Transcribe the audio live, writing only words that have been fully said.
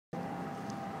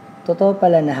Totoo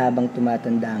pala na habang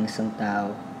tumatanda ang isang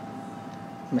tao,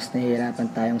 mas nahihirapan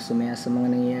tayong sumaya sa mga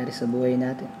nangyayari sa buhay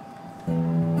natin.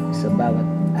 Sa bawat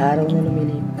araw na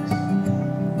lumilipas,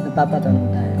 napapatanong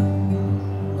tayo,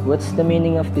 what's the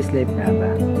meaning of this life nga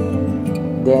ba?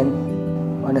 Then,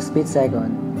 on a split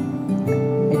second,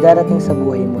 may darating sa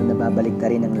buhay mo na babalik ka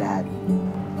rin ang lahat.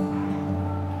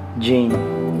 Jane,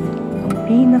 ang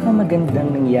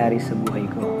pinakamagandang nangyari sa buhay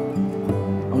ko,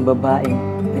 ang babaeng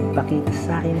nagpakita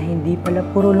sa akin na hindi pala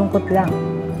puro lungkot lang,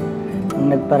 ang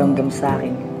nagparamdam sa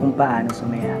akin kung paano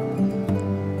sumaya.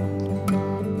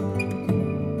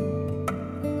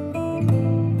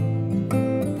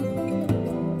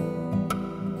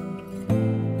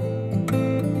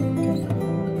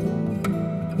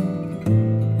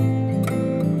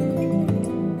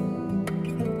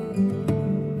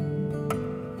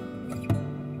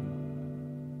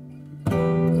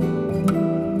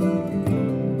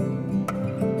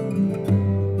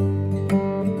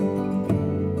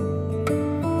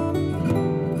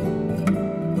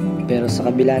 Pero sa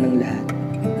kabila ng lahat,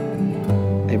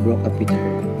 I broke up with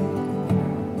her.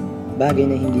 Bagay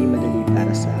na hindi madali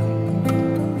para sa akin.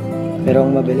 Pero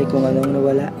ang mabalik kung anong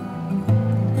nawala,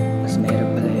 mas mahirap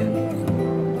pala yun.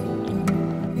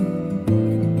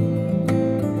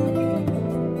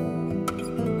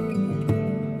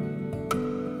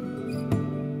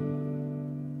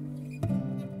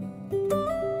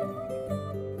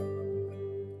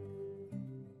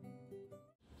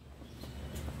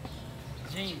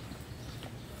 Jane.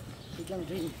 Biglang,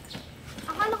 Jane.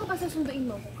 Akala ko ba sasunduin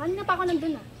mo ko? Kanina pa ako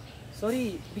nandun ah.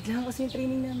 Sorry, biglang kasi yung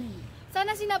training namin.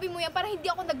 Sana sinabi mo yan para hindi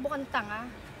ako nagbukang tanga.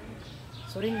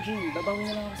 Sorry, Jane. Babawi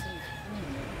na lang ako sa'yo.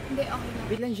 Hindi, okay na.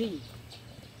 Biglang, Jane.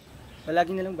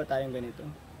 Palagi na lang ba tayong ganito?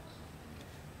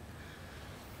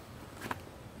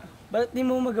 Bakit di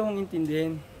mo magawang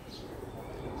intindihin?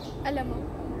 Alam mo,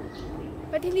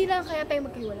 ba't hindi lang kaya tayo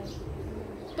maghiwalay?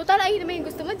 Total, ayun naman yung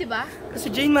gusto mo, di ba? Kasi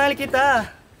Jane, mahal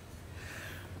kita.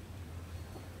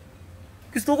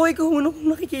 Gusto ko ikaw unang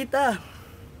kong nakikita.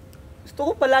 Gusto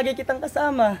ko palagi kitang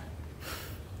kasama.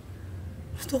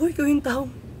 Gusto ko ikaw yung taong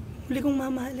huli kong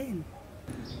mamahalin.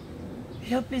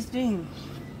 Kaya please, Jane,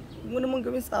 huwag mo naman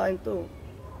gawin sa akin to.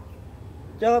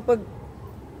 Tsaka kapag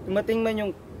dumating man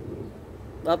yung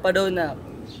papa daw na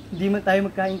hindi man tayo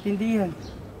magkaintindihan,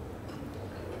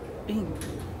 Jane,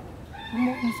 huwag mo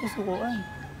akong susukuan.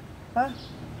 Ha?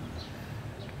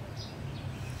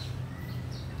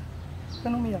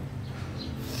 Tanong mo yan.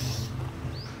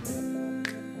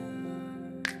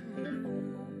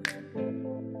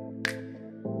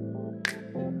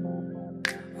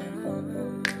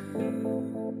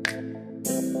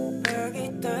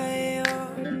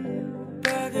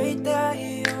 Bagay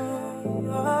tayo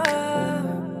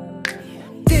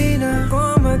Di na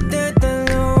ko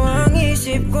magtatalo ang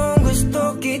isip kong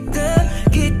gusto kita.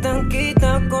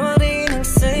 Kitang-kita ko rin ang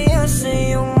saya sa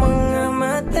iyong mga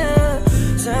mata.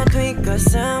 Sa tuwing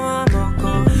kasama mo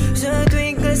ko, sa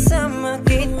tuwing kasama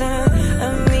kita,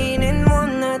 aminin mo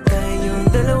na tayong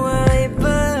dalawa ay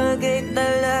bagay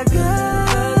talaga.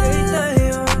 Bagay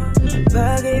tayo,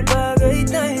 bagay-bagay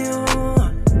tayo.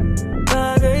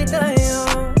 Bagay tayo,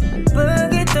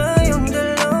 bagay tayong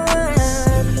dalawa.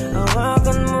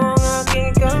 Hawakan mo ang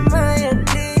aking kamay at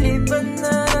lilipad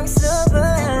na ng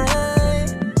sabay.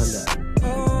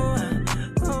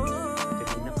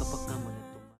 Kanina kapag ka mo na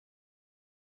ito.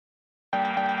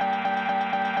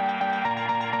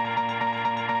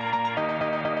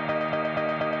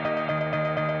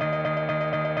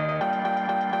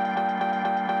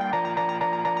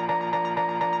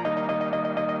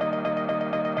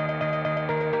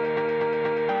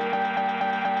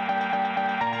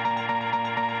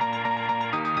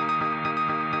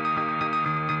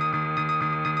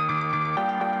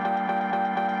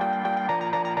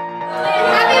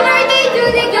 Happy birthday,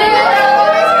 Julie! Girl!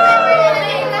 Always remember the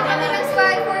name that kami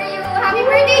nag-squad for you. Happy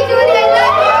birthday, Julie! I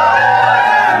love you!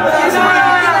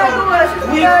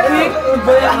 Quick!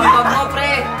 Bayan mo,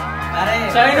 pre!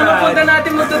 Saan naman punta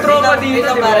natin magtutropa dito,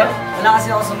 di ba? Wala kasi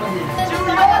ako sa mood.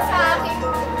 Nagtawa sa aking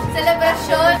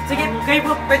celebration. Sige, kayo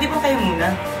po, pwede po kayo muna.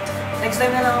 Next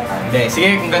time na lang ako. Hindi, sige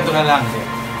kung ganito na lang.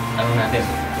 Ano natin,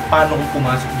 paano kung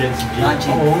pumasok dyan si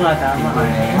Jane? Oo nga, tama.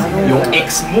 Yung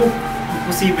ex mo.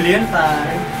 Imposible yan,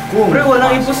 pare. Pre,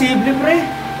 walang imposible, pre.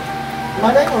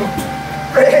 Malay mo.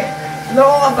 Pre,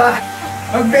 loko ka ba?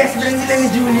 Mag-best friend sila ni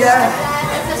Julia.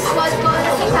 Sa squad ko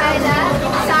na si Kyla,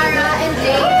 Sarah, and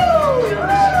Jay.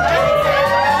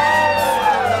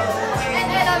 And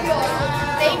I love you all.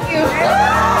 Thank you.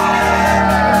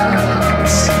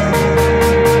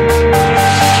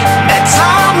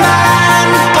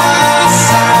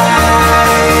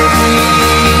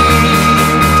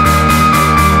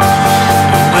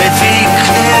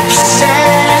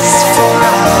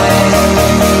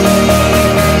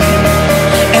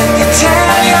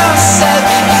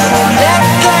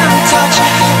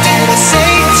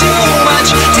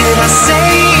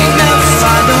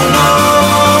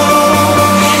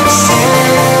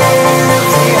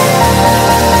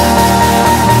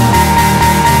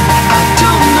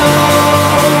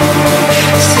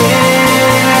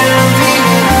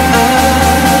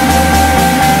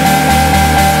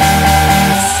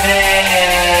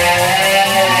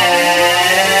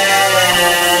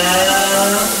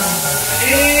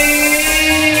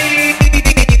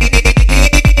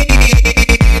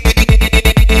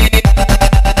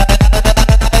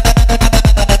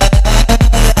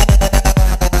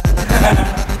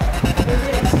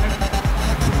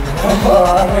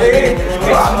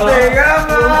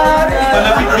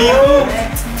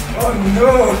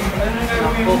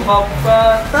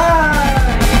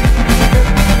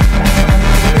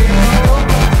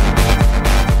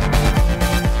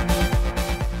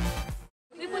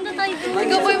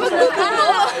 Ikaw ba'y magtuturo?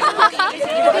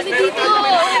 Kasi dito.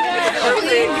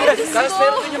 Kalas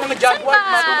meron nyo mga jaguar.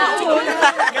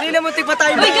 Kanina muntik pa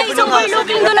tayo. Uy guys,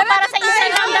 overlooking doon na para sa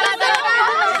Instagram.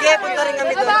 Sige, punta rin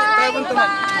kami doon.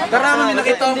 Tara, may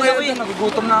nakita ko ngayon.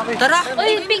 Nagugutom na ako eh. Tara!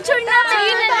 Uy, picture na.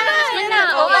 Yun na. Yun na.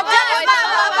 O, dyan.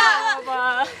 Baba.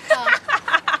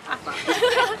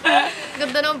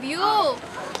 Ganda ng view.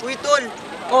 Uy, Tol.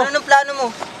 Ano ang plano mo?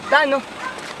 Plano?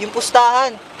 Yung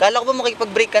pustahan. Kala ko ba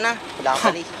makikipag-break ka na? Wala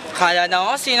ka pala. Kala na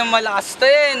ako, sino malakas to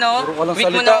eh, no? Puro ka lang Wait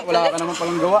mo salita, na wala ka naman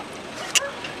palang gawa.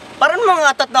 Parang mga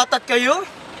atat-natat kayo.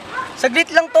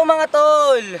 Saglit lang to mga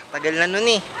tol. Tagal na nun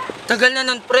eh. Tagal na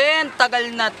nun, friend.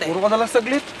 Tagal na, te. Puro ka na lang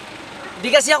saglit.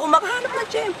 Di kasi ako makahanap ng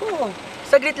tiyempo.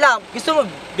 Saglit lang. Gusto mo,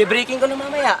 be-breaking ko na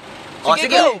mamaya. O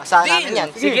sige, asahan namin yan.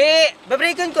 Sige,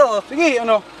 be-breaking ko. Sige,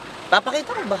 ano?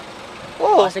 Papakita ko ba?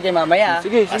 Oo. Sige, mamaya.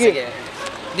 Sige, sige.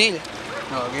 Deal.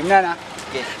 Oh, game na na.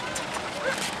 Sige.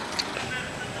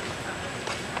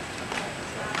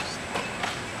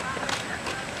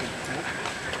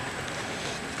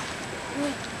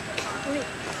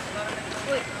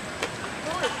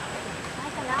 Oh,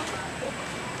 tara.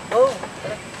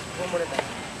 Buo muna tayo.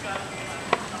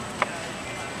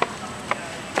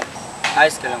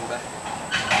 Ayos ka lang ba?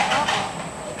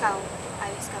 Ikaw,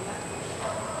 ayos ka ba?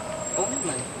 Oo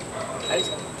naman. Ayos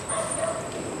ka.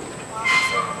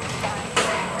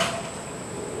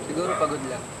 Siguro pagod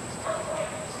lang.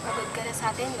 Pagod ka na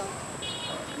sa atin, no?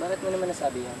 Bakit mo naman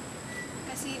nasabi yan?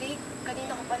 Kasi Rick,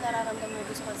 kanina ko pa nararamdaman mo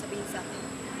gusto kang sabihin sa akin.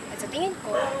 At sa tingin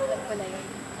ko, alam ko na yun.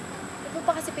 Ba't mo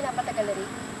pa kasi pinapatagal na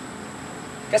Rick?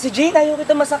 Kasi Jane, ayaw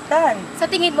kita masaktan. Sa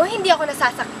tingin mo, hindi ako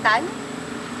nasasaktan?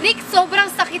 Rick,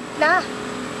 sobrang sakit na.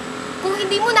 Kung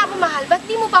hindi mo na ako mahal, ba't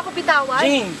di mo pa ako bitawan?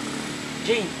 Jane!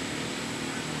 Jane!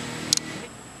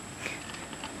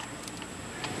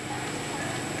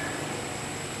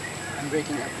 I'm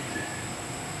breaking up with you.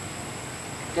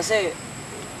 Kasi,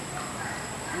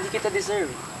 hindi kita deserve.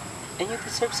 And you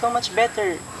deserve so much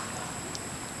better.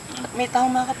 At may taong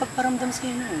makakapagparamdam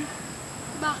sa'yo nun.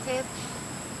 Bakit?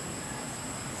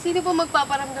 Sino ba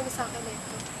magpaparamdam sa akin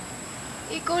ito?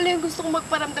 Ikaw lang yung gusto kong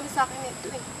magparamdam sa akin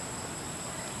ito eh.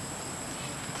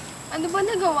 Ano ba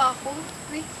nagawa ko,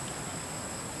 Rick?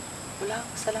 Wala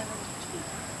kang kasalanan, Jane.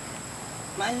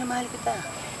 Mahal na mahal kita.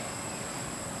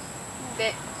 Hindi.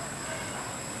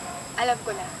 Alam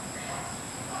ko na.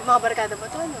 Yung mga barkada mo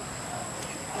to, ano?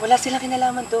 Wala silang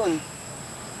kinalaman doon.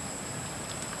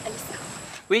 Alis na.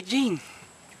 Wait, Jane.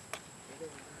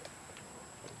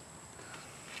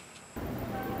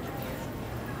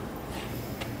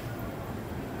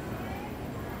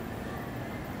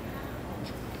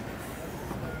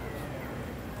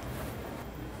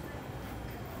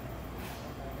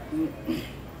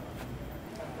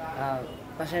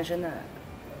 Pasensya na.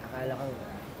 Akala ko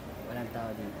walang tao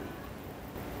dito.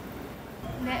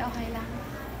 Hindi, okay lang.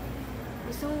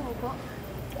 Gusto mo upo?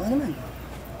 Oo naman.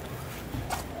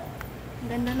 Ang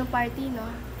ganda ng party, no?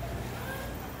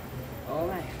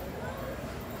 Oo nga eh.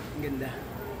 Ang ganda.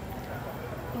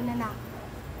 Una na.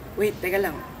 Wait, teka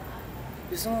lang.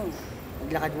 Gusto mo,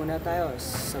 maglakad muna tayo.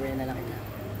 Sabay na lang kita.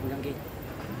 Hanggang gate.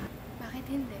 Bakit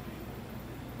hindi?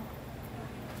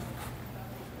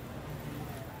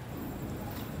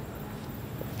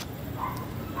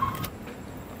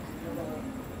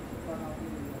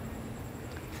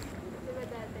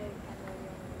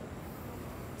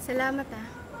 Salamat ah.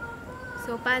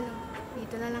 So, paano?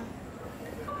 Dito na lang.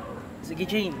 Sige,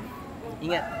 Jane.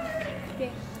 Ingat.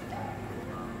 Okay.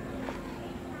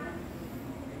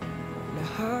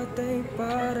 Lahat ay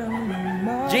parang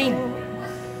lumaw. Jane!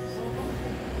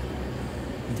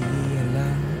 Di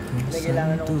alam kung May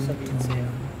kailangan akong sabihin sa'yo.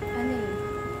 Ano yun?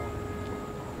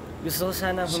 Gusto ko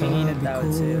sana humingi ng tawad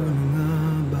sa'yo.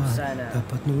 Sana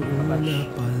dapat noon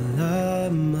na pa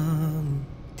lamang.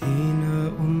 Di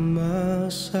na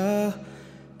umasa,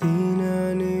 di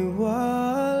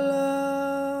naniwala.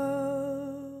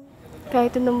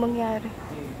 Kahit anong mangyari,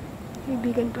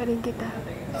 kaibigan pa rin kita.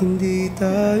 Hindi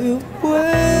tayo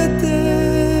pwede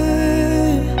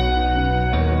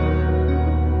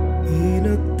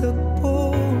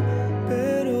pinagtagpo,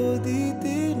 pero di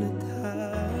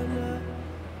tinadhana.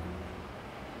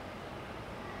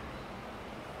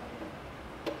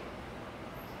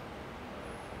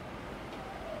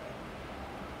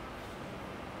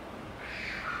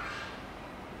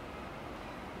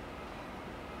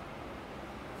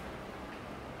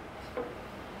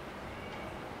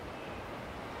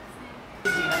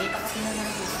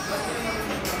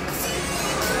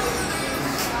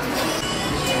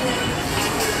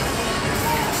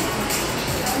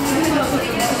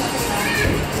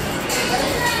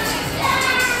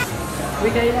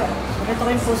 Kayla. Pakita ko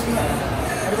yung post mo.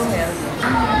 Ano ba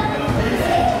meron?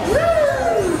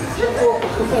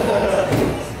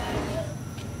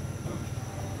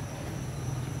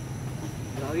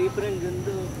 Lagi pa rin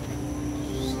ganda.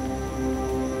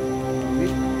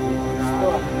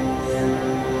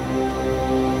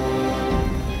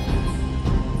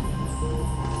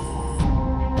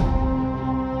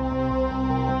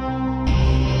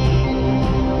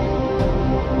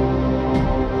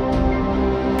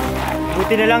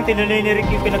 Buti na lang tinuloy ni Rick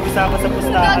yung pinag-usapan sa Ano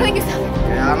pustahan. gagawin niyo sa akin?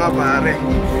 Kaya nga pare.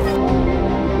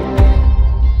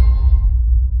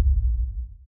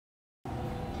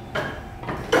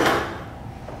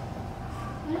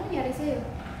 Ano nangyari sa'yo?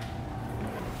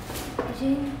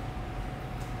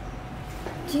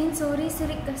 Jane, sorry, si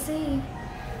Rick kasi.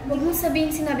 Huwag mo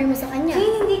sabihin sinabi mo sa kanya.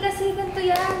 Jane, hindi kasi ganito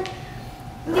yan.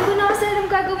 Hindi ko na kasi alam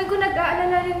gagawin ko,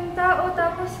 nag-aalala yung tao,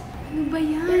 tapos... Ano ba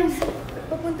yan?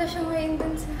 Papunta siya ngayon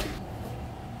dun sa...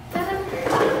 Tara.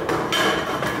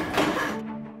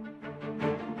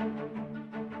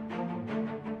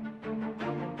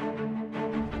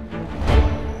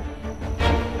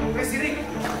 Si Rick!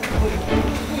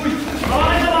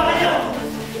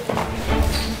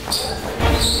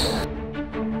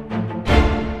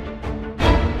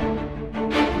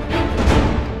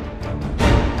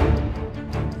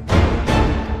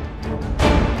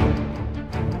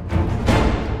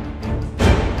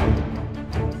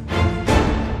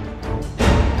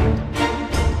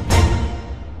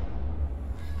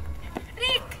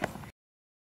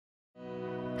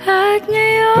 At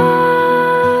ngayon,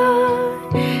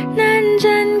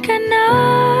 nandyan ka na,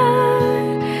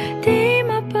 di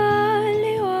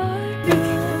mapaliwan.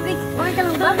 Rick, okay ka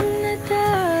lang ba? Ang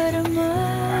nadarama,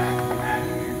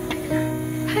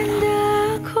 handa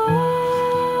ko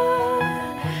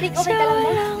Rick, okay ka lang ba?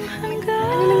 walang hanggan.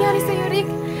 Ano nangyari sa'yo, Rick?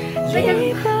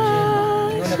 Di ba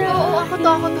Oo, ako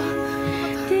to.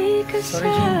 di ka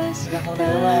sasaktan?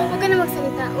 Huwag ka na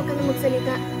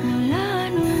magsalita. Mula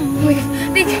Oh my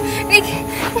God.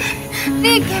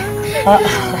 Rick!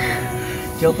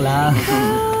 Joke lang.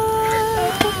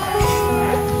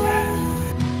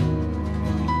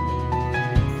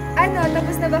 Ano,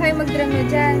 tapos na ba kayo mag-drama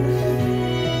dyan?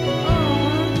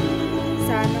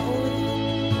 Sana all.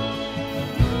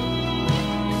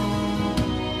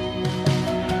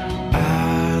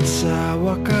 At sa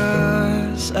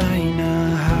wakas ay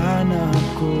nahanap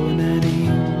ko na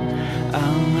rin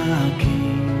ang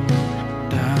aking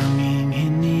tanging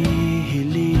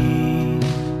hinihiling.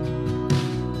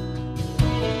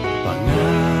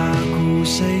 Pangako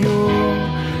sa'yo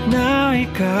na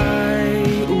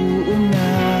ika'y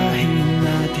uunahin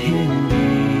at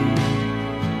hindi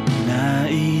na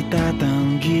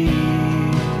itatanggi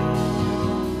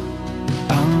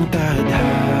ang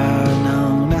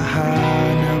tadhanang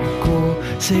nahanap ko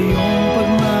sa iyong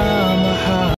pagmamahal.